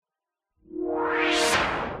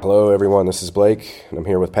Hello, everyone. This is Blake, and I'm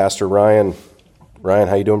here with Pastor Ryan. Ryan,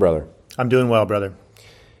 how you doing, brother? I'm doing well, brother.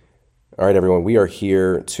 All right, everyone. We are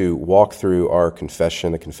here to walk through our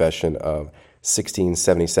confession, the confession of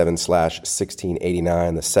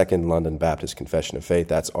 1677/1689, the Second London Baptist Confession of Faith.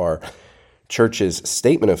 That's our church's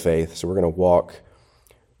statement of faith. So we're going to walk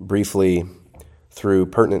briefly through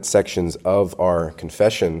pertinent sections of our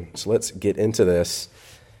confession. So let's get into this.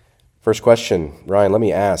 First question, Ryan, let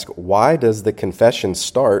me ask, why does the confession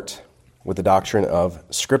start with the doctrine of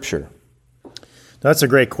Scripture? That's a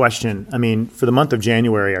great question. I mean, for the month of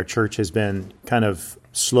January, our church has been kind of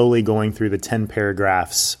slowly going through the 10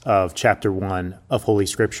 paragraphs of chapter 1 of Holy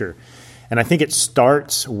Scripture. And I think it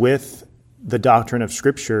starts with the doctrine of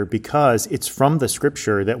Scripture because it's from the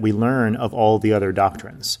Scripture that we learn of all the other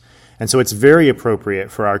doctrines. And so it's very appropriate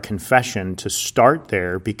for our confession to start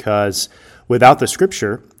there because without the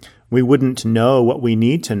Scripture, we wouldn't know what we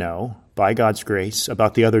need to know by God's grace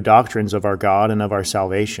about the other doctrines of our God and of our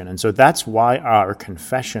salvation. And so that's why our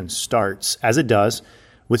confession starts, as it does,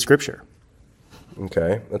 with Scripture.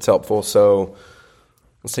 Okay, that's helpful. So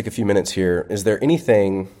let's take a few minutes here. Is there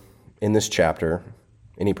anything in this chapter,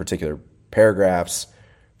 any particular paragraphs,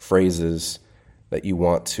 phrases that you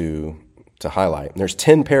want to highlight? And there's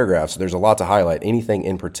 10 paragraphs, so there's a lot to highlight. Anything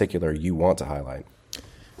in particular you want to highlight?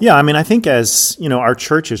 Yeah, I mean, I think as our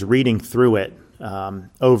church is reading through it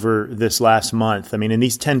over this last month, I mean, in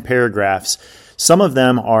these 10 paragraphs, some of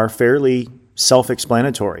them are fairly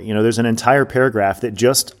self-explanatory. There's an entire paragraph that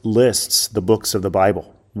just lists the books of the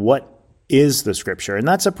Bible. What is the Scripture? And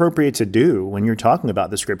that's appropriate to do when you're talking about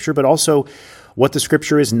the Scripture, but also what the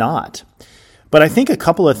Scripture is not. But I think a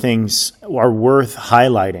couple of things are worth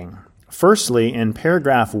highlighting. Firstly, in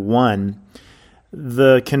paragraph 1,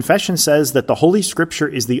 the confession says that the Holy Scripture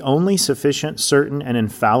is the only sufficient, certain, and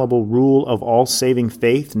infallible rule of all saving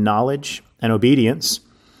faith, knowledge, and obedience.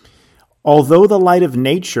 Although the light of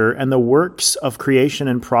nature and the works of creation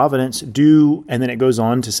and providence do, and then it goes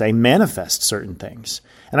on to say, manifest certain things.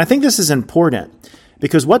 And I think this is important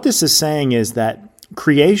because what this is saying is that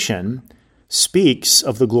creation speaks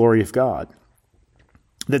of the glory of God.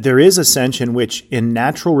 That there is a sense in which in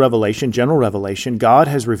natural revelation, general revelation, God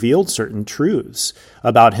has revealed certain truths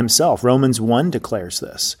about himself. Romans 1 declares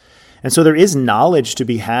this. And so there is knowledge to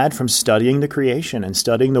be had from studying the creation and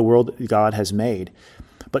studying the world that God has made.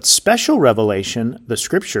 But special revelation, the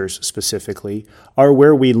Scriptures specifically, are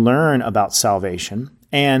where we learn about salvation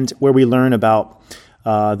and where we learn about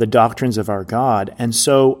the doctrines of our God. And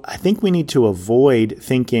so I think we need to avoid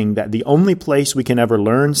thinking that the only place we can ever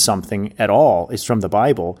learn something at all is from the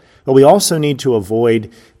Bible. But we also need to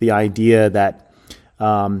avoid the idea that,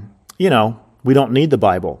 we don't need the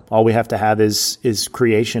Bible. All we have to have is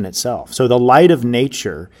creation itself. So the light of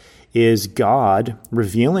nature is God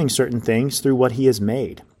revealing certain things through what he has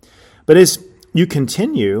made. But as you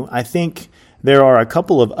continue, I think there are a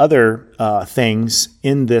couple of other things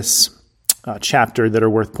in this chapter that are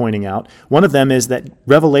worth pointing out. One of them is that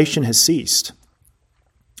revelation has ceased.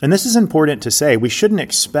 And this is important to say. We shouldn't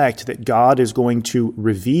expect that God is going to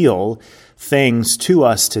reveal things to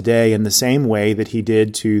us today in the same way that he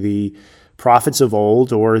did to the prophets of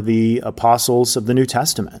old or the apostles of the New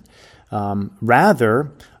Testament.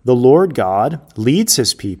 Rather, the Lord God leads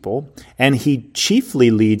his people, and he chiefly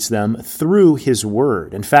leads them through his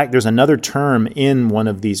word. In fact, there's another term in one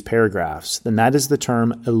of these paragraphs, and that is the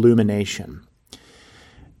term illumination.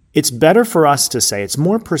 It's better for us to say, it's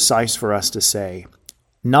more precise for us to say,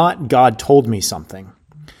 not God told me something,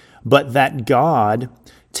 but that God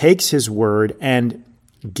takes his word and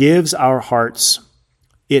gives our hearts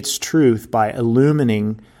its truth by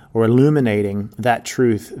illuminating that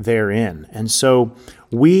truth therein. And so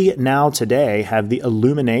we now today have the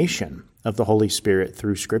illumination of the Holy Spirit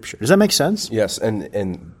through Scripture. Does that make sense? Yes,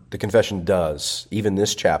 and the confession does, even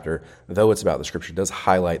this chapter, though it's about the Scripture, does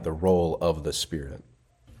highlight the role of the Spirit.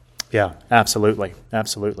 Yeah, absolutely.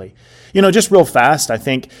 Absolutely. Just real fast, I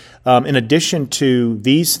think in addition to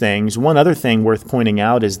these things, one other thing worth pointing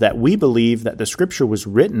out is that we believe that the Scripture was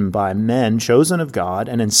written by men chosen of God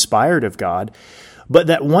and inspired of God, but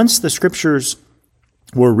that once the Scriptures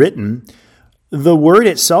were written, the Word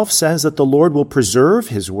itself says that the Lord will preserve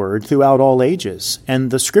his Word throughout all ages. And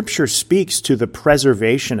the Scripture speaks to the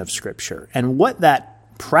preservation of Scripture. And what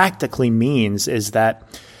that practically means is that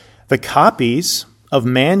the copies of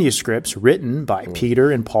manuscripts written by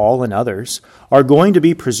Peter and Paul and others are going to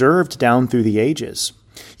be preserved down through the ages.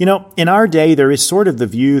 In our day, there is sort of the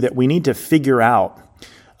view that we need to figure out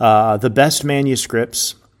the best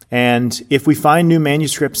manuscripts And if we find new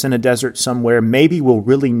manuscripts in a desert somewhere, maybe we'll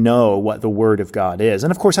really know what the Word of God is.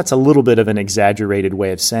 And of course, that's a little bit of an exaggerated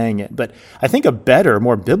way of saying it. But I think a better,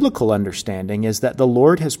 more biblical understanding is that the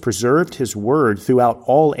Lord has preserved His Word throughout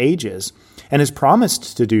all ages and has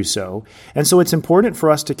promised to do so. And so it's important for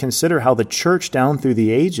us to consider how the church down through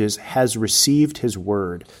the ages has received His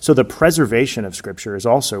Word. So the preservation of Scripture is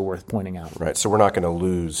also worth pointing out. Right. So we're not going to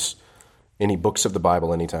lose any books of the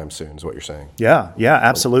Bible anytime soon, is what you're saying. Yeah,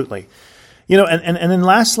 absolutely. And then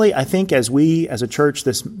lastly, I think as we as a church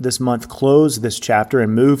this month close this chapter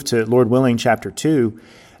and move to, Lord willing, chapter 2,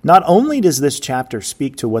 not only does this chapter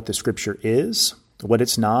speak to what the Scripture is, what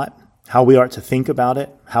it's not, how we are to think about it,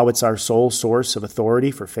 how it's our sole source of authority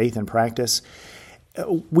for faith and practice,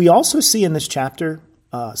 we also see in this chapter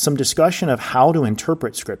some discussion of how to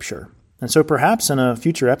interpret Scripture. And so perhaps in a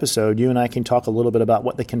future episode, you and I can talk a little bit about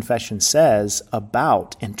what the confession says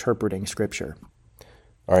about interpreting Scripture.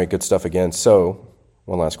 All right, good stuff again. So,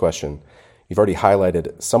 one last question. You've already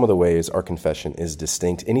highlighted some of the ways our confession is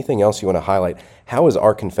distinct. Anything else you want to highlight? How is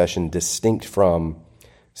our confession distinct from,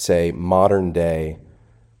 say, modern-day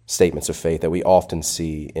statements of faith that we often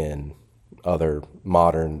see in other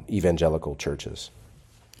modern evangelical churches?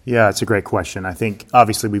 Yeah, it's a great question. I think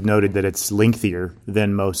obviously we've noted that it's lengthier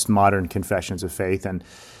than most modern confessions of faith. And,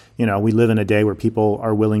 we live in a day where people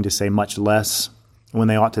are willing to say much less when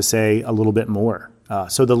they ought to say a little bit more.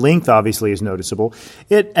 So the length obviously is noticeable.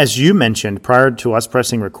 It, as you mentioned, prior to us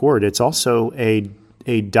pressing record, it's also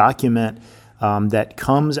a document that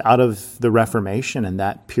comes out of the Reformation and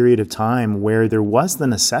that period of time where there was the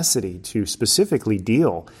necessity to specifically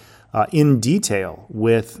deal in detail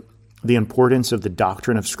with the importance of the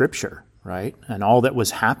doctrine of Scripture, right? And all that was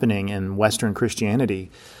happening in Western Christianity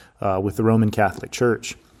with the Roman Catholic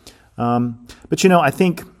Church. But I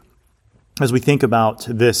think as we think about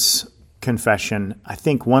this confession, I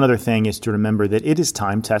think one other thing is to remember that it is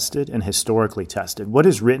time-tested and historically tested. What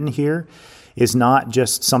is written here is not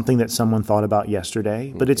just something that someone thought about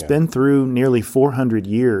yesterday, but it's been through nearly 400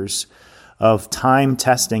 years of time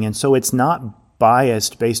testing, and so it's not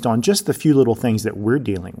biased based on just the few little things that we're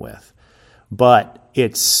dealing with, but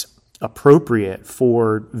it's appropriate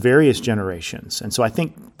for various generations. And so I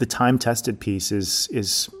think the time-tested piece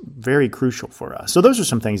is very crucial for us. So those are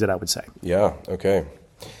some things that I would say. Yeah, okay.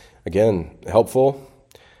 Again, helpful,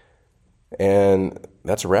 and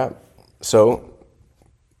that's a wrap. So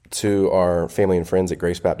to our family and friends at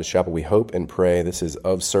Grace Baptist Chapel, we hope and pray this is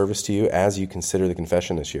of service to you as you consider the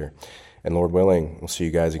confession this year. And Lord willing, we'll see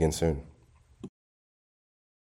you guys again soon.